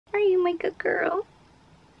my good girl.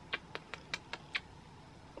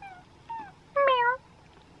 Meow.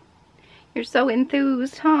 You're so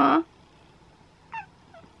enthused, huh?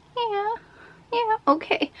 Yeah. Yeah.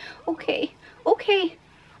 Okay. Okay. Okay.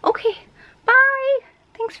 Okay. Bye.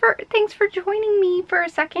 Thanks for joining me for a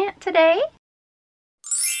second today.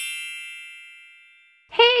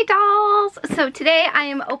 Hey dolls! So today I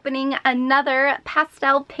am opening another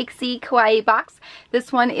Pastel Pixie Kawaii box.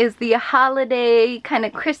 This one is the holiday kind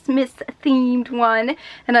of Christmas themed one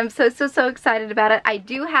and I'm so excited about it. I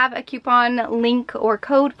do have a coupon link or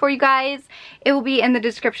code for you guys. It will be in the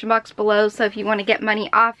description box below, so if you want to get money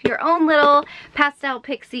off your own little Pastel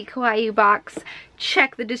Pixie Kawaii box,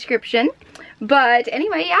 check the description. But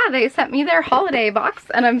anyway, yeah, they sent me their holiday box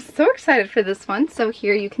and I'm so excited for this one. So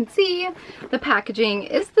here you can see the packaging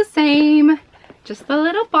is the same, just the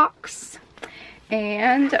little box.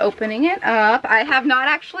 And opening it up, I have not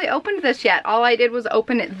actually opened this yet. All I did was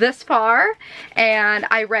open it this far and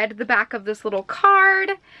I read the back of this little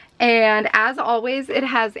card. And as always, it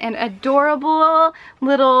has an adorable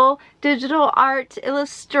little digital art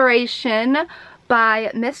illustration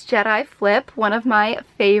by Miss Jedi Flip, one of my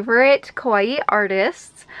favorite kawaii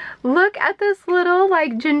artists. Look at this little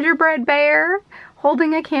like gingerbread bear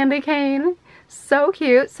holding a candy cane. So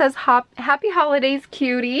cute. Says Happy Holidays,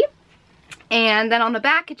 cutie. And then on the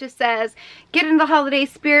back it just says, get in the holiday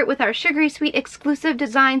spirit with our sugary sweet exclusive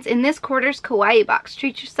designs in this quarter's Kawaii box.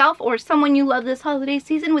 Treat yourself or someone you love this holiday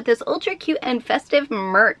season with this ultra cute and festive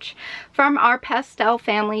merch from our pastel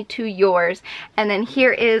family to yours. And then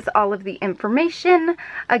here is all of the information.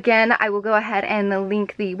 Again, I will go ahead and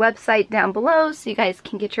link the website down below so you guys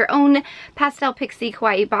can get your own Pastel Pixie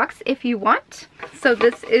Kawaii box if you want. So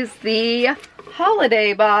this is the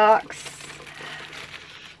holiday box.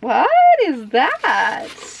 What is that?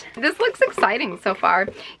 This looks exciting so far.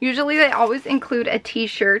 Usually they always include a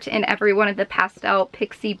t-shirt in every one of the Pastel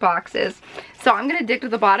Pixie boxes. So I'm gonna dig to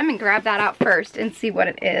the bottom and grab that out first and see what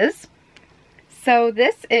it is. So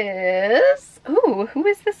this is, ooh, who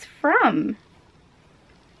is this from?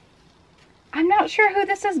 I'm not sure who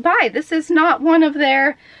this is by. This is not one of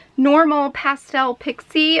their normal Pastel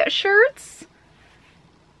Pixie shirts.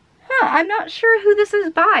 Huh, I'm not sure who this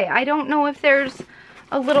is by. I don't know if there's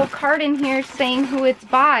a little card in here saying who it's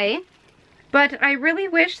by, but I really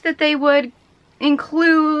wish that they would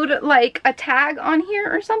include like a tag on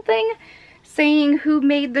here or something saying who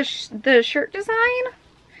made the shirt design,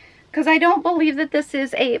 because I don't believe that this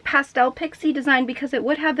is a Pastel Pixie design, because it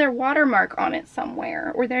would have their watermark on it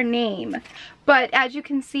somewhere or their name. But as you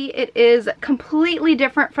can see, it is completely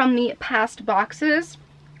different from the past boxes,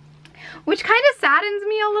 which kind of saddens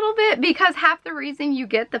me a little bit, because half the reason you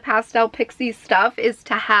get the Pastel Pixie stuff is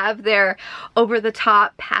to have their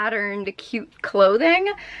over-the-top patterned cute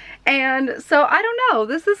clothing. And so I don't know,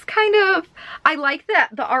 this is kind of, I like the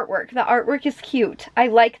artwork. The artwork is cute. I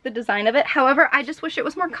like the design of it. However, I just wish it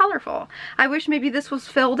was more colorful. I wish maybe this was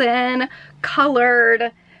filled in,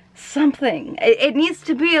 colored, something. It needs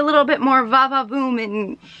to be a little bit more va-va-voom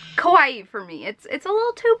and kawaii for me. It's a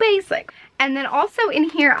little too basic. And then also in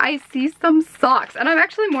here I see some socks, and I'm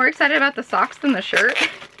actually more excited about the socks than the shirt.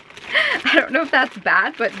 I don't know if that's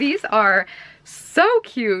bad, but these are so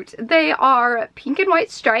cute. They are pink and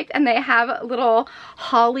white striped and they have little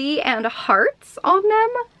holly and hearts on them.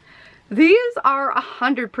 These are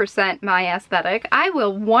 100% my aesthetic. I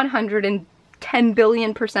will 110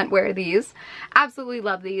 billion% wear these. Absolutely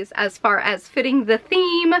love these. As far as fitting the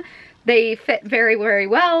theme, they fit very, very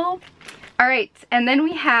well. All right, and then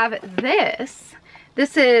we have this.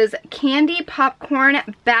 This is Candy Popcorn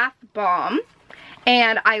Bath Bomb.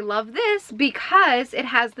 And I love this because it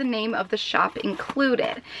has the name of the shop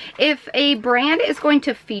included. If a brand is going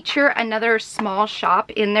to feature another small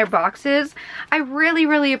shop in their boxes, I really,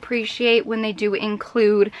 really appreciate when they do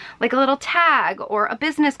include like a little tag or a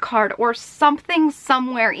business card or something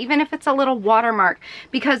somewhere, even if it's a little watermark.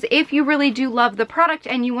 Because if you really do love the product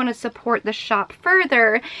and you want to support the shop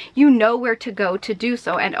further, you know where to go to do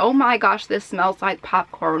so. And oh my gosh, this smells like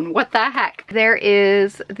popcorn. What the heck? There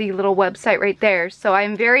is the little website right there. So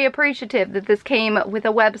I'm very appreciative that this came with a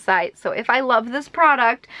website. So if I love this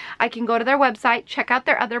product, I can go to their website, check out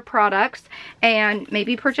their other products, and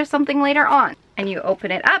maybe purchase something later on. And you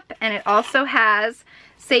open it up, and it also has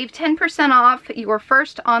save 10% off your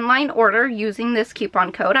first online order using this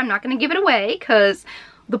coupon code. I'm not going to give it away because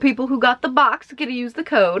the people who got the box get to use the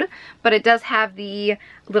code, but it does have the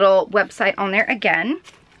little website on there again.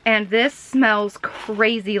 And this smells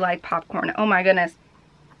crazy like popcorn. Oh my goodness.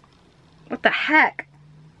 What the heck?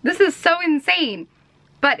 This is so insane.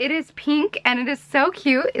 But it is pink and it is so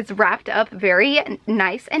cute. It's wrapped up very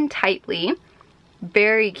nice and tightly.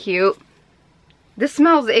 Very cute. This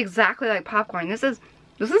smells exactly like popcorn. This is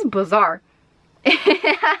bizarre.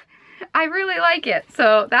 I really like it,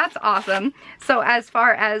 so that's awesome. So as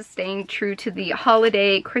far as staying true to the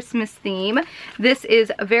holiday Christmas theme, this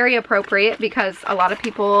is very appropriate because a lot of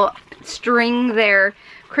people string their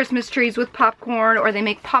Christmas trees with popcorn, or they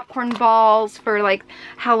make popcorn balls for like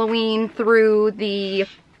Halloween through the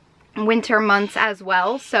winter months as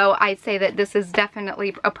well. So I'd say that this is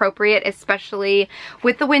definitely appropriate, especially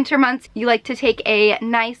with the winter months. You like to take a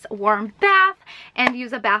nice warm bath and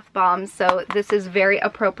use a bath bomb, so this is very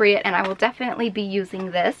appropriate, and I will definitely be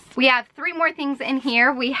using this. We have 3 more things in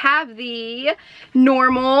here. We have the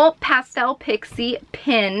normal pastel pixie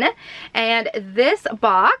pin, and this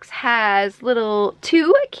box has little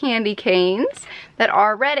 2 candy canes that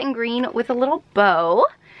are red and green with a little bow.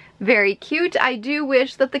 Very cute. I do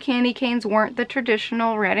wish that the candy canes weren't the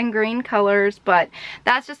traditional red and green colors, but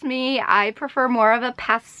that's just me. I prefer more of a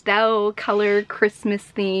pastel color Christmas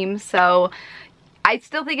theme, so I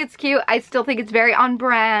still think it's cute. I still think it's very on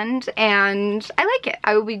brand, and I like it.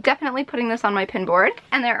 I will be definitely putting this on my pin board.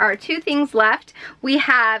 And there are 2 things left. We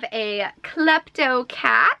have a Klepto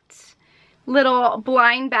Cat little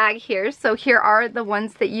blind bag here. So here are the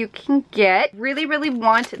ones that you can get. Really, really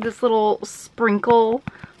want this little sprinkle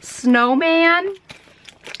snowman,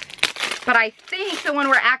 but I think the one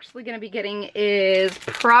we're actually going to be getting is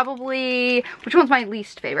probably, which one's my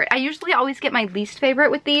least favorite? I usually always get my least favorite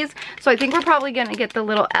with these, so I think we're probably going to get the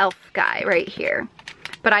little elf guy right here,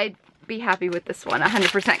 but I'd be happy with this one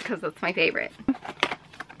 100% because that's my favorite.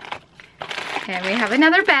 And we have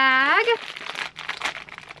another bag.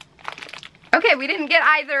 Okay, we didn't get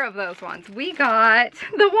either of those ones. We got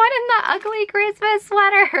the one in the ugly Christmas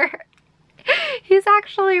sweater. He's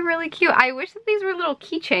actually really cute. I wish that these were little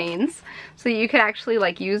keychains so you could actually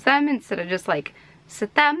like use them instead of just like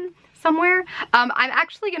sit them somewhere. I'm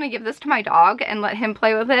actually gonna give this to my dog and let him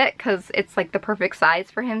play with it because it's like the perfect size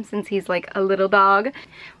for him since he's like a little dog.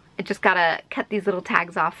 I just gotta cut these little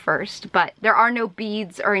tags off first, but there are no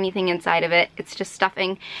beads or anything inside of it. It's just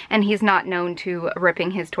stuffing, and he's not known to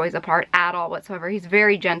ripping his toys apart at all whatsoever. He's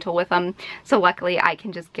very gentle with them, so luckily I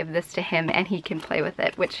can just give this to him and he can play with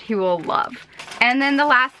it, which he will love. And then the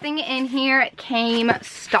last thing in here came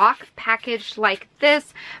stock packaged like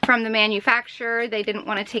this from the manufacturer. They didn't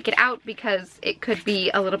want to take it out because it could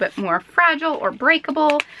be a little bit more fragile or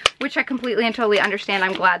breakable, which I completely and totally understand.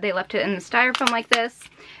 I'm glad they left it in the styrofoam like this.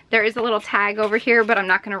 There is a little tag over here, but I'm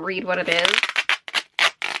not going to read what it is.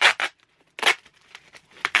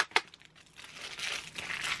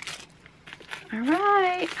 All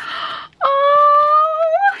right.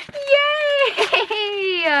 Oh,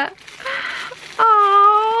 yay!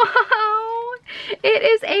 Oh, it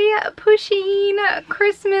is a pushing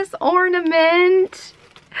Christmas ornament.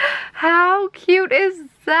 How cute is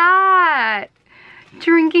that?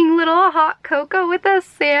 Drinking little hot cocoa with a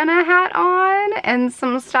Santa hat on and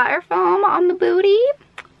some styrofoam on the booty.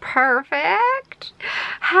 Perfect.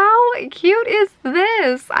 How cute is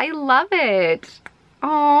this? I love it.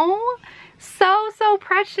 Oh, so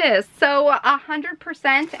precious. So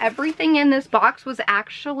 100% everything in this box was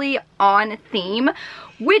actually on theme,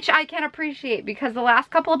 which I can appreciate because the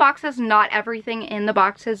last couple of boxes, not everything in the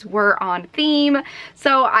boxes were on theme.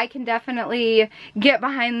 So I can definitely get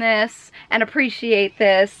behind this and appreciate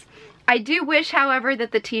this. I do wish, however,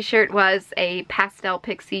 that the t-shirt was a pastel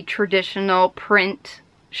pixie traditional print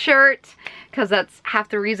shirt, because that's half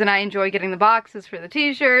the reason I enjoy getting the boxes for the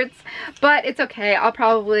t-shirts, but it's okay. I'll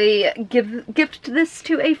probably gift this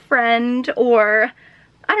to a friend, or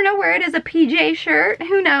I don't know, wear it as a PJ shirt,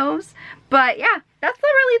 who knows. But yeah, that's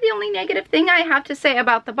really the only negative thing I have to say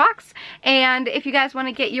about the box. And if you guys want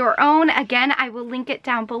to get your own, again, I will link it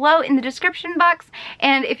down below in the description box.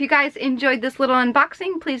 And if you guys enjoyed this little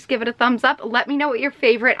unboxing, please give it a thumbs up. Let me know what your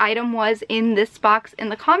favorite item was in this box in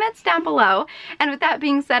the comments down below. And with that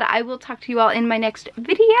being said, I will talk to you all in my next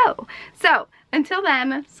video. So until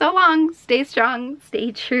then, so long, stay strong,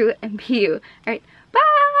 stay true, and be you. All right,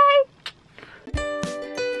 bye!